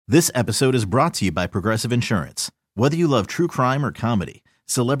This episode is brought to you by Progressive Insurance. Whether you love true crime or comedy,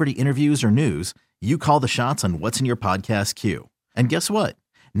 celebrity interviews or news, you call the shots on what's in your podcast queue. And guess what?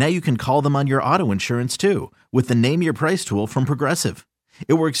 Now you can call them on your auto insurance too with the Name Your Price tool from Progressive.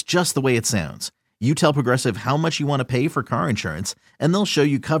 It works just the way it sounds. You tell Progressive how much you want to pay for car insurance, and they'll show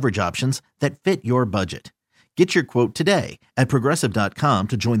you coverage options that fit your budget. Get your quote today at Progressive.com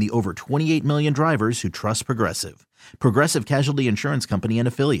to join the over 28 million drivers who trust Progressive. Progressive Casualty Insurance Company and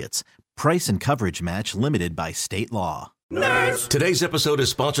Affiliates. Price and coverage match limited by state law. Nerds. Today's episode is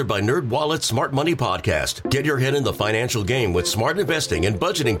sponsored by NerdWallet's Smart Money Podcast. Get your head in the financial game with smart investing and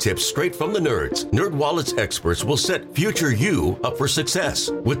budgeting tips straight from the nerds. NerdWallet's experts will set future you up for success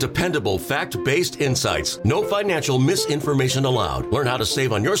with dependable, fact-based insights. No financial misinformation allowed. Learn how to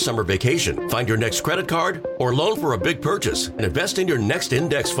save on your summer vacation, find your next credit card, or loan for a big purchase, and invest in your next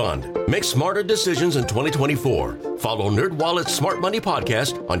index fund. Make smarter decisions in 2024. Follow NerdWallet's Smart Money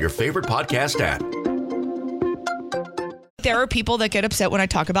Podcast on your favorite podcast app. There are people that get upset when I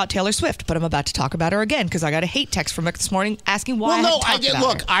talk about Taylor Swift, but I'm about to talk about her again because I got a hate text from her this morning asking why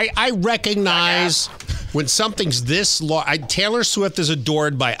I recognize when something's this long. Taylor Swift is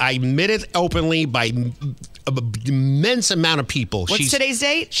adored by, I admit it openly, by an immense amount of people. What's today's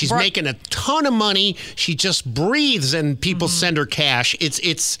date? She's making a ton of money. She just breathes and people send her cash.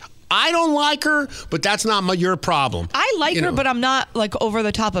 It's. I don't like her, but that's not your problem. I like her, but I'm not like over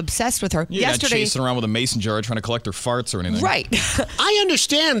the top obsessed with her. You're not chasing around with a mason jar trying to collect her farts or anything. Right. I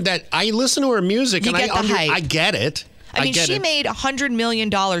understand that. I listen to her music and I get it. I mean, she made $100 million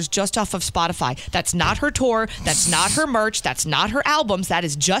just off of Spotify. That's not her tour. That's not her merch. That's not her albums. That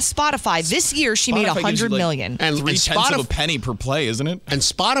is just Spotify. This year, she made $100 million. And 3/10 of a penny per play, isn't it? And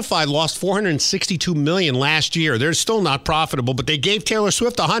Spotify lost $462 million last year. They're still not profitable, but they gave Taylor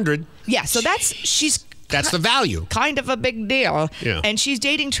Swift $100. Yeah, so that's the value. Kind of a big deal. Yeah. And she's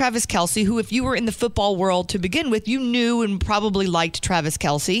dating Travis Kelce, who, if you were in the football world to begin with, you knew and probably liked Travis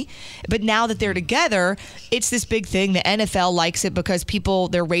Kelce. But now that they're together, it's this big thing. The NFL likes it because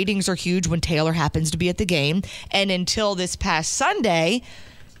their ratings are huge when Taylor happens to be at the game. And until this past Sunday,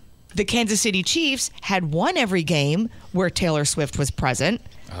 the Kansas City Chiefs had won every game where Taylor Swift was present.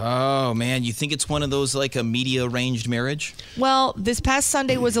 Oh, man. You think it's one of those like a media arranged marriage? Well, this past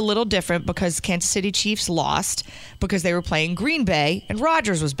Sunday was a little different because Kansas City Chiefs lost because they were playing Green Bay and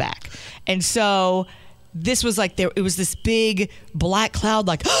Rodgers was back. And so this was like it was this big black cloud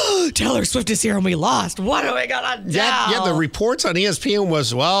like, oh, Taylor Swift is here and we lost. What are we going to do? Yeah, the reports on ESPN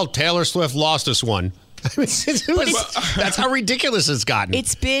was, well, Taylor Swift lost us one. That's how ridiculous it's gotten.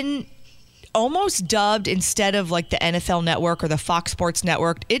 It's been almost dubbed, instead of like the NFL Network or the Fox Sports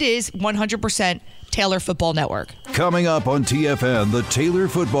Network, it is 100% Taylor Football Network. Coming up on TFN, the Taylor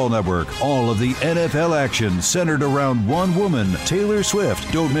Football Network. All of the NFL action centered around one woman, Taylor Swift.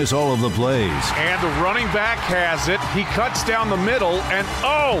 Don't miss all of the plays. And the running back has it. He cuts down the middle, and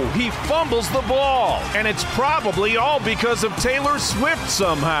he fumbles the ball. And it's probably all because of Taylor Swift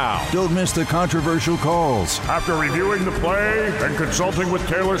somehow. Don't miss the controversial calls. After reviewing the play and consulting with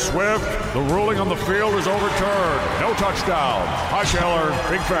Taylor Swift, the ruling on the field is overturned. No touchdown. Hi, Taylor.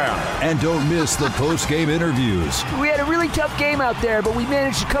 Big fan. And don't miss the post-game interviews. We had a really tough game out there, but we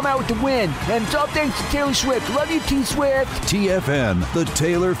managed to come out with the win. And it's all thanks to Taylor Swift. Love you, T. Swift. TFN, the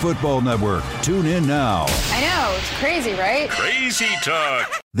Taylor Football Network. Tune in now. I know. It's crazy, right? Crazy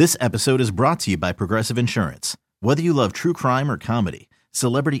talk. This episode is brought to you by Progressive Insurance. Whether you love true crime or comedy,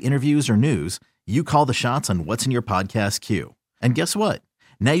 celebrity interviews or news, you call the shots on what's in your podcast queue. And guess what?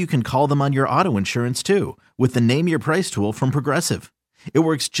 Now you can call them on your auto insurance too with the Name Your Price tool from Progressive. It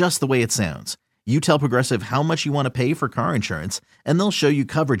works just the way it sounds. You tell Progressive how much you want to pay for car insurance, and they'll show you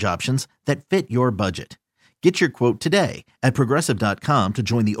coverage options that fit your budget. Get your quote today at Progressive.com to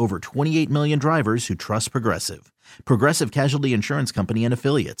join the over 28 million drivers who trust Progressive. Progressive Casualty Insurance Company and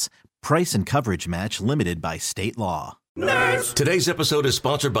Affiliates. Price and coverage match limited by state law. Nerds. Today's episode is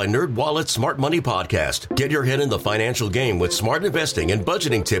sponsored by NerdWallet's Smart Money Podcast. Get your head in the financial game with smart investing and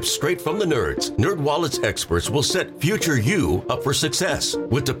budgeting tips straight from the nerds. NerdWallet's experts will set future you up for success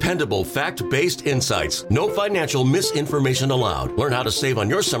with dependable, fact-based insights. No financial misinformation allowed. Learn how to save on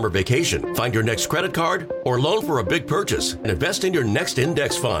your summer vacation, find your next credit card, or loan for a big purchase, and invest in your next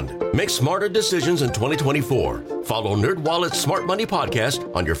index fund. Make smarter decisions in 2024. Follow NerdWallet's Smart Money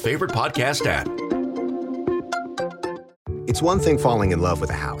Podcast on your favorite podcast app. It's one thing falling in love with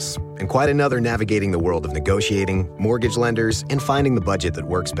a house, and quite another navigating the world of negotiating, mortgage lenders, and finding the budget that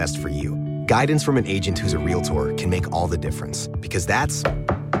works best for you. Guidance from an agent who's a Realtor can make all the difference, because that's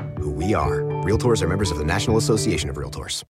who we are. Realtors are members of the National Association of Realtors.